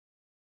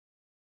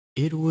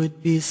It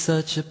would be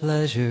such a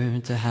pleasure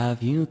to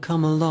have you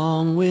come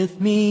along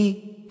with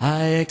me.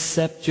 I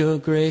accept your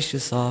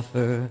gracious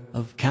offer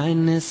of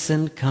kindness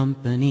and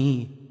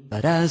company.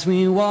 But as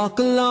we walk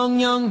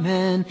along, young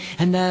man,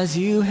 and as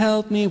you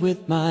help me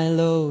with my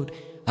load,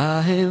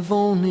 I have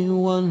only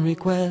one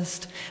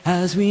request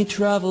as we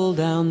travel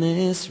down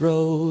this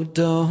road.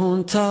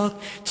 Don't talk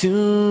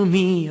to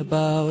me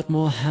about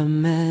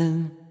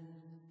Muhammad.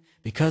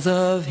 Because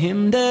of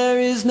him there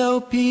is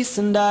no peace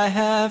and I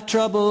have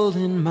trouble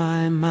in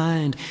my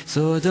mind.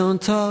 So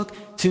don't talk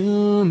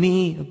to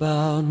me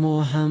about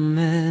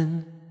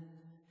Muhammad.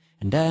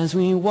 And as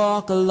we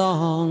walk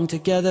along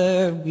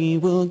together, we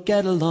will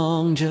get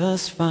along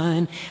just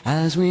fine.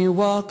 As we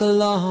walk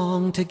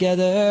along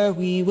together,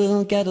 we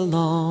will get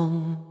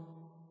along.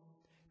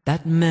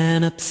 That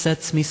man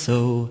upsets me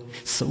so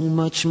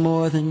much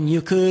more than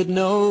you could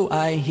know.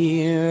 I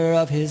hear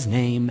of his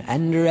name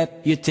and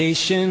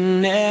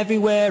reputation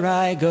everywhere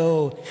I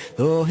go.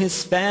 Though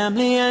his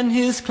family and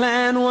his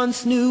clan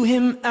once knew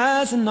him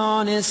as an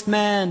honest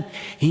man,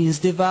 he's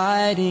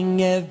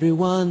dividing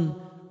everyone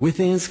with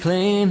his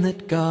claim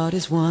that God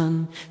is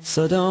one.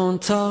 So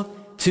don't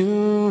talk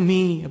to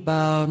me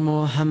about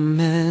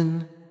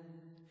Muhammad.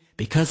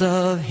 Because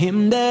of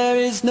him there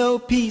is no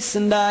peace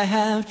and I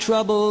have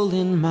trouble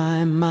in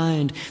my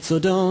mind. So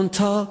don't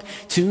talk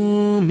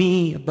to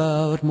me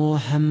about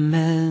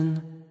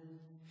Muhammad.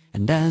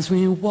 And as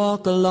we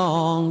walk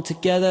along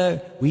together,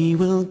 we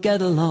will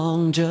get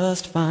along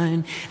just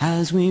fine.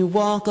 As we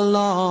walk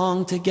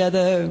along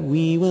together,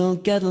 we will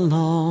get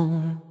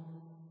along.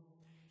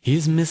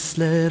 He's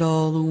misled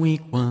all the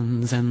weak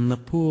ones and the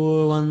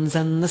poor ones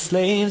and the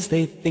slaves.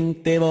 They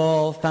think they've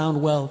all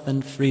found wealth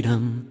and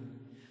freedom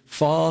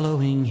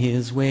following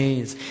his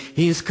ways.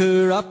 He's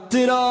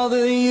corrupted all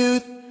the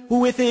youth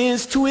with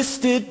his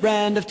twisted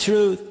brand of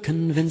truth,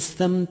 convinced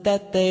them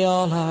that they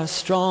all are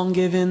strong,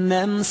 giving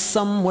them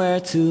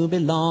somewhere to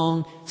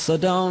belong. So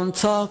don't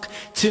talk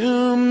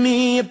to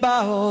me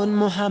about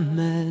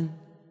Muhammad.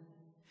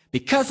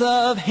 Because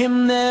of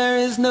him there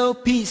is no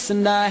peace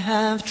and I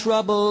have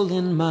trouble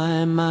in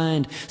my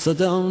mind. So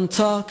don't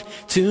talk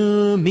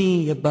to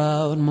me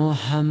about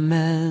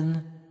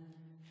Muhammad.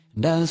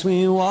 And as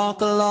we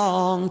walk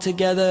along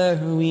together,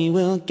 we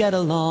will get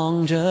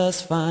along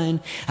just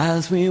fine.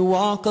 As we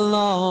walk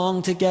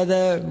along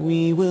together,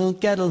 we will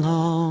get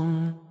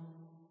along.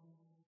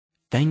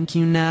 Thank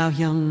you now,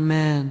 young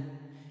man.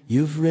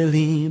 You've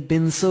really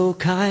been so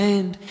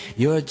kind.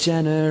 Your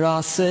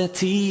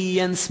generosity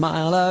and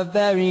smile are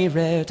very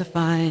rare to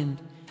find.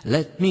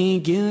 Let me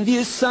give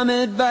you some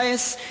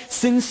advice,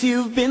 since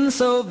you've been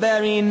so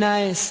very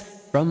nice.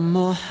 From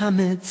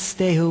Muhammad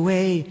stay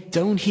away,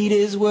 don't heed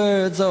his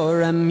words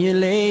or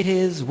emulate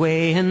his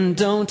way. And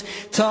don't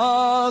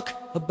talk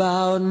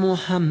about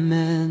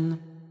Muhammad.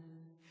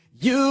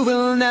 You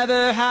will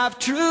never have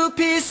true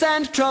peace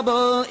and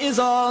trouble is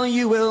all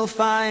you will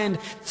find.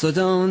 So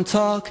don't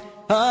talk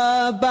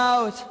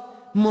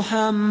about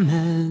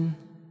Muhammad.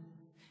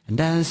 And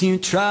as you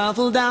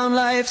travel down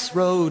life's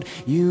road,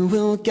 you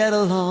will get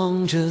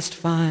along just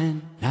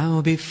fine.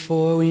 Now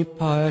before we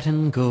part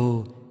and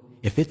go,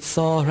 if it's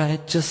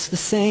alright just the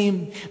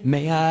same,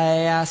 may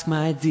I ask,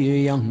 my dear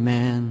young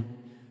man,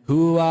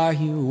 who are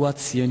you,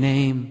 what's your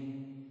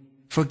name?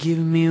 Forgive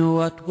me,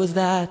 what was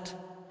that?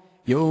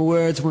 Your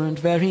words weren't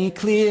very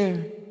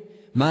clear.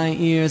 My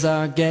ears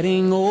are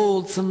getting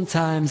old,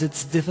 sometimes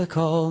it's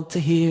difficult to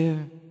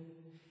hear.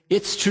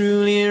 It's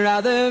truly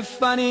rather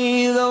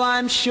funny, though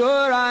I'm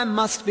sure I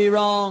must be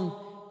wrong,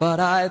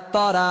 but I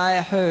thought I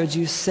heard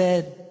you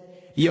said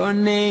your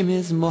name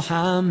is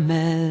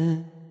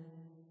Muhammad.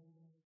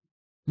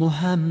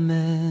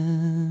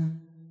 Muhammad.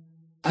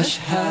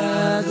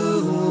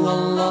 Ashhadu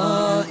an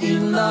la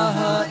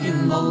ilaha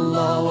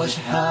illallah wa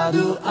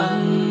ashhadu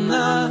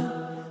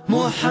anna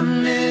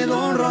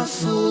Muhammadun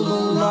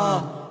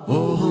Rasulullah.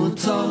 Oh,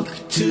 talk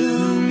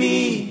to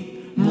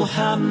me,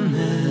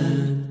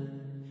 Muhammad.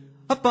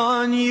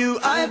 Upon you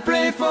I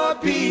pray for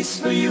peace,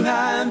 for you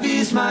have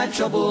eased my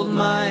troubled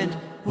mind.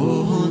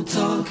 Oh,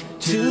 talk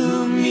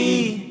to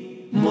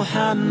me,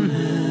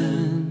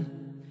 Muhammad.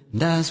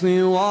 And as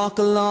we walk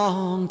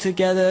along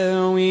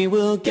together, we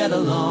will get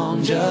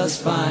along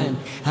just fine.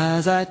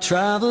 As I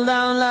travel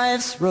down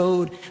life's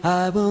road,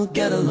 I will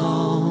get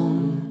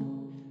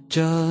along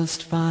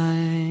just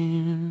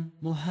fine.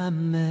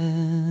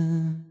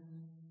 Muhammad.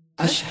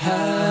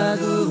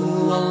 Ashhadu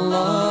an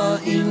la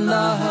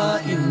ilaha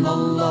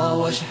illallah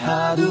wa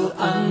ashhadu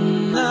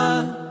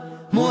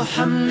anna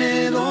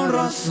Muhammadun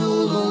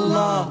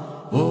Rasulullah.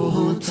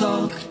 Oh,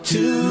 talk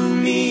to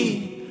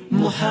me,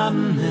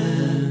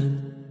 Muhammad.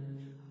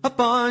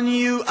 Upon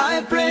you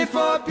I pray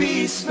for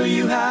peace, for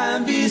you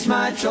have eased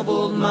my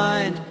troubled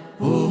mind.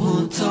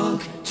 Oh,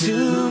 talk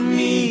to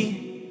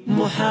me,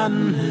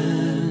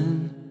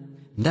 Muhammad.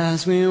 And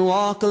as we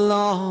walk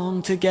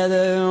along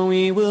together,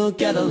 we will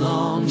get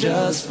along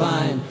just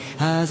fine.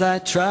 As I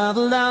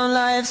travel down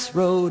life's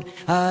road,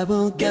 I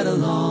will get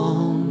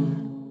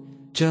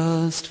along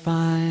just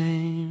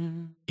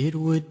fine. It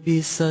would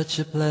be such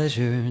a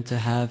pleasure to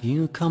have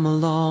you come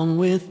along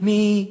with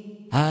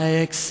me. I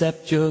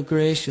accept your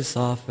gracious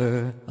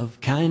offer of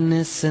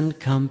kindness and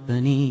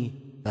company.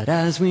 But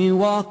as we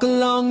walk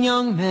along,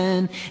 young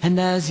man, and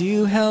as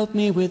you help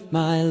me with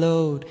my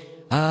load,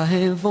 I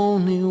have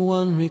only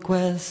one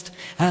request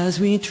as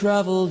we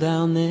travel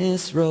down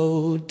this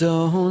road.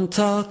 Don't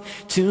talk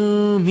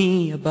to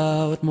me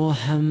about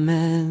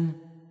Muhammad.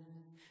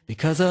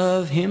 Because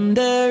of him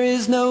there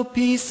is no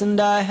peace and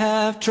I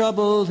have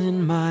trouble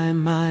in my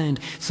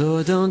mind.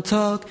 So don't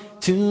talk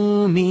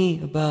to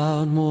me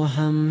about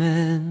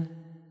Muhammad.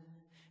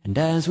 And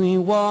as we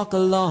walk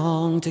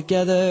along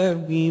together,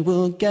 we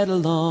will get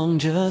along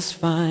just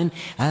fine.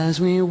 As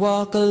we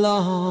walk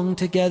along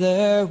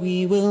together,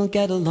 we will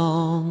get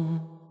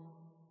along.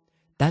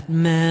 That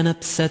man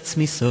upsets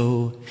me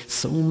so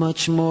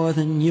much more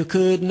than you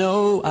could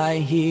know. I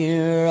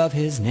hear of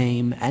his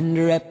name and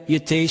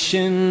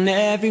reputation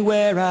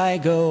everywhere I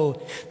go.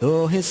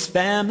 Though his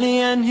family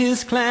and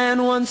his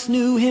clan once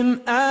knew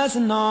him as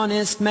an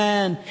honest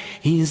man,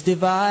 he's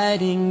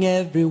dividing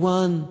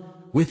everyone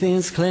with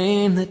his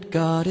claim that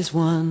God is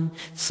one.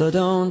 So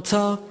don't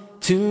talk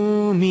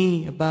to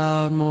me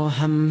about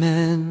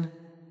Muhammad.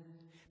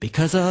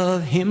 Because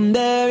of him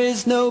there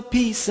is no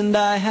peace and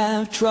I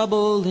have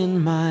trouble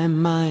in my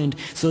mind.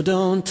 So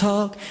don't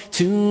talk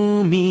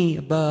to me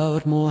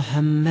about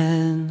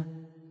Muhammad.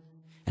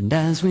 And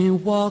as we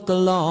walk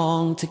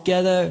along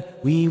together,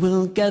 we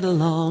will get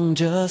along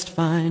just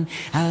fine.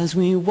 As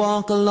we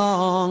walk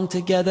along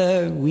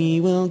together,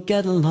 we will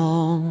get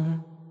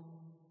along.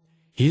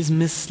 He's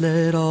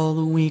misled all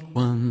the weak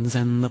ones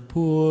and the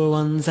poor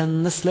ones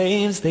and the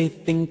slaves. They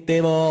think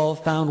they've all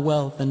found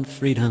wealth and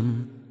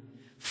freedom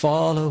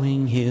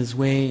following his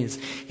ways.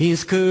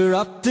 He's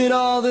corrupted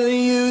all the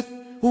youth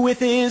with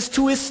his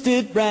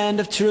twisted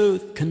brand of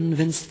truth,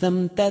 convinced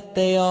them that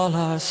they all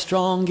are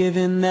strong,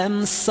 giving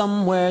them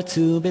somewhere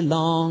to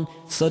belong.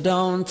 So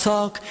don't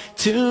talk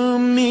to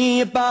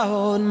me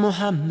about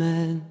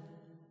Muhammad.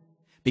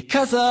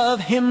 Because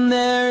of him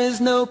there is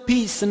no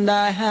peace and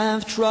I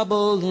have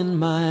trouble in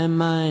my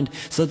mind.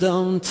 So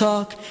don't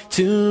talk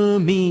to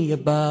me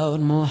about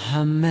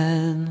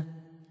Muhammad.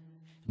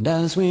 And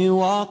as we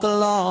walk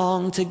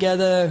along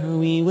together,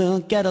 we will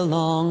get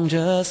along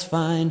just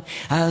fine.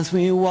 As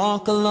we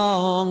walk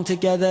along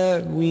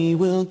together, we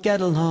will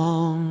get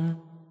along.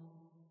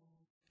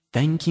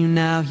 Thank you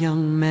now,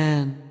 young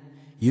man.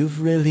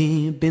 You've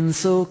really been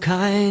so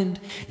kind.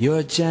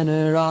 Your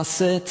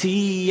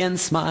generosity and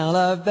smile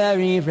are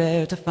very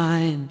rare to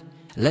find.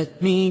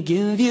 Let me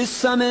give you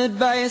some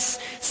advice,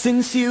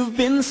 since you've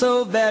been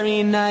so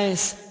very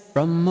nice.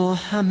 From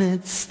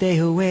Muhammad stay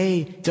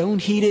away, don't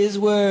heed his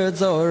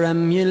words or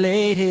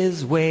emulate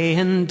his way.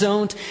 And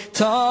don't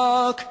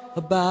talk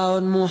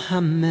about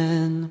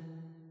Muhammad.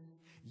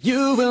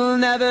 You will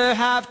never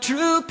have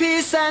true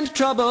peace and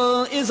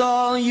trouble is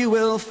all you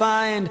will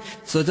find.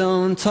 So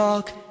don't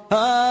talk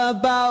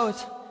about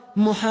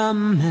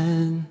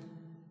Muhammad.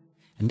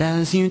 And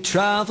as you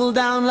travel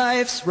down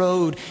life's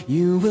road,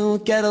 you will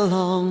get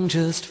along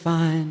just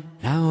fine.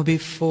 Now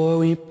before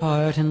we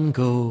part and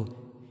go,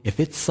 if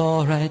it's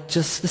alright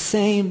just the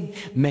same,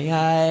 may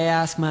I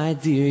ask, my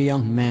dear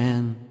young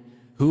man,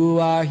 who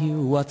are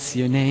you, what's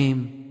your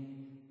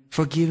name?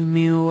 Forgive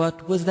me,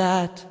 what was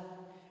that?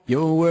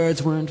 Your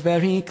words weren't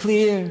very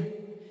clear.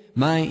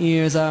 My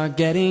ears are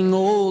getting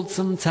old,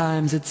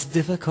 sometimes it's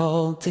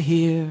difficult to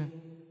hear.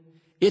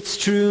 It's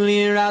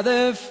truly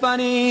rather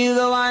funny,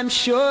 though I'm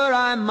sure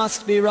I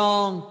must be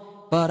wrong,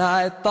 but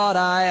I thought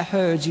I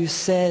heard you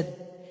said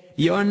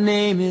your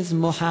name is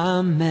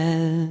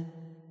Muhammad.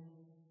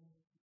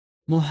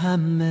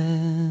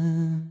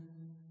 Muhammad.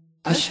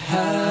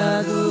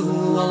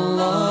 Ashhadu an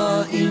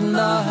la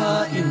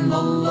ilaha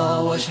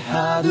illallah wa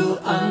ashhadu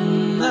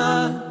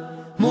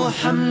anna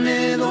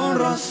Muhammadun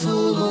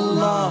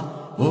Rasulullah.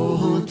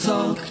 Oh,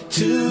 talk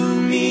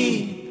to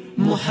me,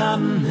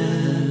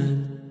 Muhammad.